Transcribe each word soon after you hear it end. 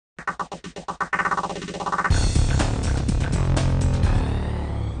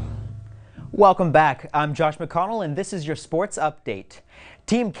Welcome back. I'm Josh McConnell and this is your sports update.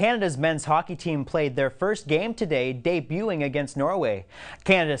 Team Canada's men's hockey team played their first game today, debuting against Norway.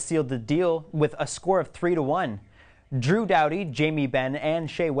 Canada sealed the deal with a score of 3-1. Drew Doughty, Jamie Benn and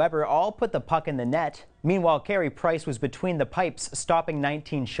Shea Weber all put the puck in the net. Meanwhile, Carey Price was between the pipes, stopping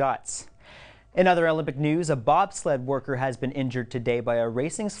 19 shots. In other Olympic news, a bobsled worker has been injured today by a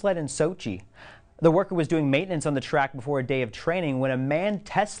racing sled in Sochi. The worker was doing maintenance on the track before a day of training when a manned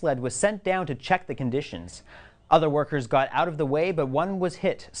test sled was sent down to check the conditions. Other workers got out of the way, but one was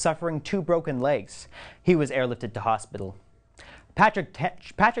hit, suffering 2 broken legs. He was airlifted to hospital. Patrick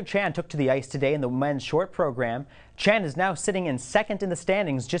Chan took to the ice today in the men's short program. Chan is now sitting in second in the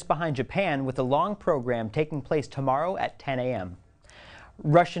standings just behind Japan, with the long program taking place tomorrow at 10 a.m.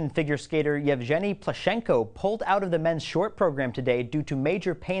 Russian figure skater Yevgeny Plashenko pulled out of the men's short program today due to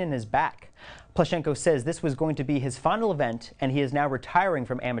major pain in his back. Plashenko says this was going to be his final event and he is now retiring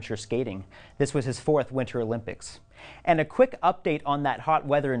from amateur skating. This was his 4th Winter Olympics. And a quick update on that hot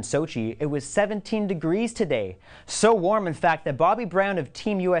weather in Sochi. It was 17 degrees today. So warm, in fact, that Bobby Brown of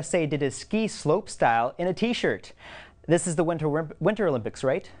Team USA did his ski slope style in a t-shirt. This is the Winter Olympics,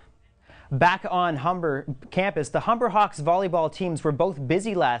 right? Back on Humber campus, the Humber Hawks volleyball teams were both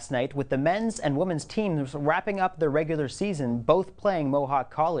busy last night, with the men's and women's teams wrapping up their regular season, both playing Mohawk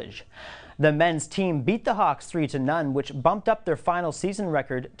College. The men's team beat the Hawks 3-0, which bumped up their final season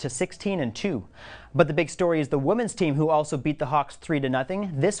record to 16-2. But the big story is the women's team, who also beat the Hawks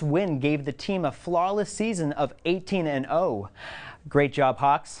 3-0. This win gave the team a flawless season of 18-0. Great job,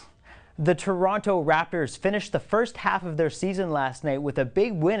 Hawks. The Toronto Raptors finished the first half of their season last night with a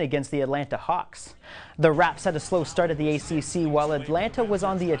big win against the Atlanta Hawks. The Raps had a slow start at the ACC while Atlanta was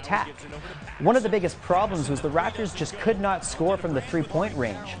on the attack. One of the biggest problems was the Raptors just could not score from the three-point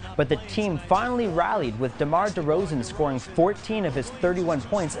range, but the team finally rallied, with DeMar DeRozan scoring 14 of his 31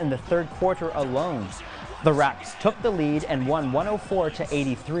 points in the third quarter alone. The Raps took the lead and won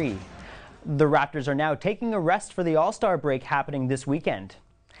 104-83. The Raptors are now taking a rest for the All-Star break happening this weekend.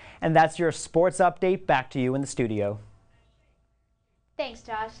 And that's your sports update. Back to you in the studio. Thanks,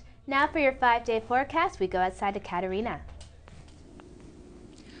 Josh. Now for your 5-day forecast, we go outside to Katarina.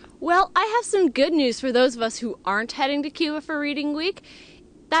 Well, I have some good news for those of us who aren't heading to Cuba for reading week.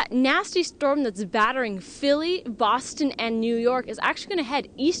 That nasty storm that's battering Philly, Boston, and New York is actually going to head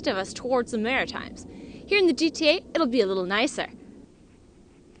east of us towards the Maritimes. Here in the GTA, it'll be a little nicer.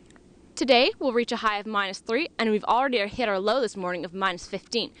 Today, we'll reach a high of -3, and we've already hit our low this morning of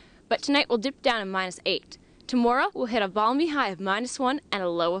 -15. But tonight we'll dip down to -8. Tomorrow we'll hit a balmy high of -1 and a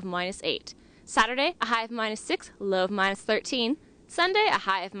low of -8. Saturday, a high of -6, low of -13. Sunday, a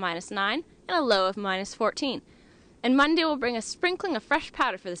high of -9 and a low of -14. And Monday will bring a sprinkling of fresh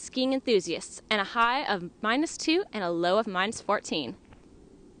powder for the skiing enthusiasts, and a high of -2 and a low of -14.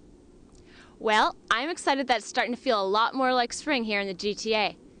 Well, I'm excited that it's starting to feel a lot more like spring here in the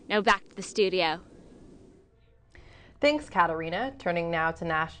GTA. Now back to the studio. Thanks, Katarina. Turning now to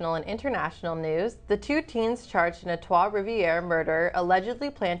national and international news, the 2 teens charged in a Trois-Rivières murder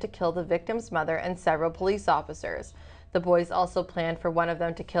allegedly planned to kill the victim's mother and several police officers. The boys also planned for one of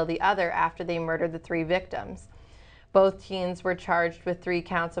them to kill the other after they murdered the 3 victims. Both teens were charged with 3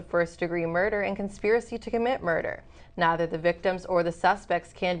 counts of first-degree murder and conspiracy to commit murder. Neither the victims or the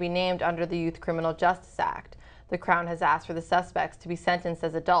suspects can be named under the Youth Criminal Justice Act. The Crown has asked for the suspects to be sentenced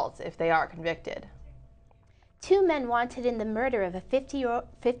as adults if they are convicted. 2 men wanted in the murder of a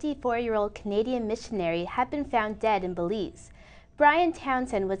 54-year-old Canadian missionary have been found dead in Belize. Brian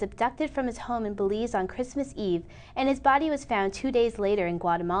Townsend was abducted from his home in Belize on Christmas Eve, and his body was found 2 days later in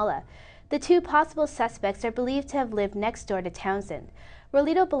Guatemala. The 2 possible suspects are believed to have lived next door to Townsend.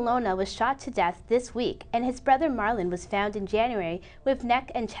 Rolito Bologna was shot to death this week, and his brother Marlon was found in January with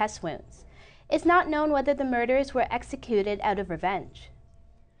neck and chest wounds. It's not known whether the murders were executed out of revenge.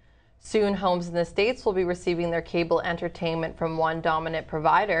 Soon, homes in the States will be receiving their cable entertainment from one dominant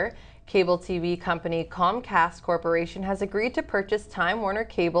provider. Cable TV company Comcast Corporation has agreed to purchase Time Warner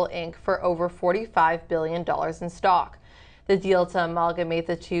Cable Inc. for over $45 billion in stock. The deal to amalgamate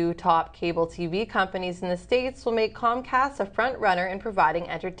the 2 top cable TV companies in the States will make Comcast a front-runner in providing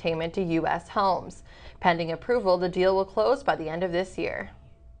entertainment to U.S. homes. Pending approval, the deal will close by the end of this year.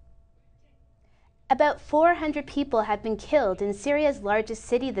 About 400 people have been killed in Syria's largest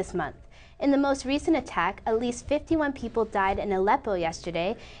city this month. In the most recent attack, at least 51 people died in Aleppo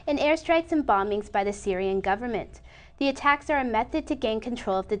yesterday in airstrikes and bombings by the Syrian government. The attacks are a method to gain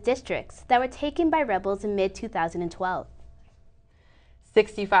control of the districts that were taken by rebels in mid-2012.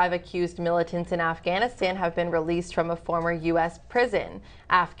 65 accused militants in Afghanistan have been released from a former U.S. prison.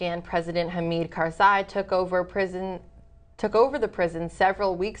 Afghan President Hamid Karzai took over took over the prison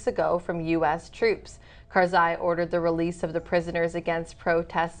several weeks ago from U.S. troops. Karzai ordered the release of the prisoners against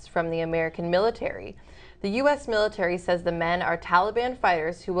protests from the American military. The U.S. military says the men are Taliban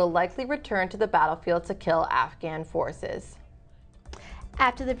fighters who will likely return to the battlefield to kill Afghan forces.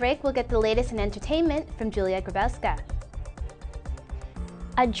 After the break, we'll get the latest in entertainment from Julia Grabowska.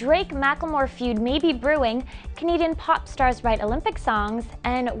 A Drake-Macklemore feud may be brewing, Canadian pop stars write Olympic songs,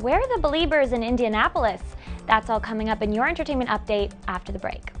 and where are the Beliebers in Indianapolis? That's all coming up in your entertainment update after the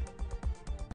break.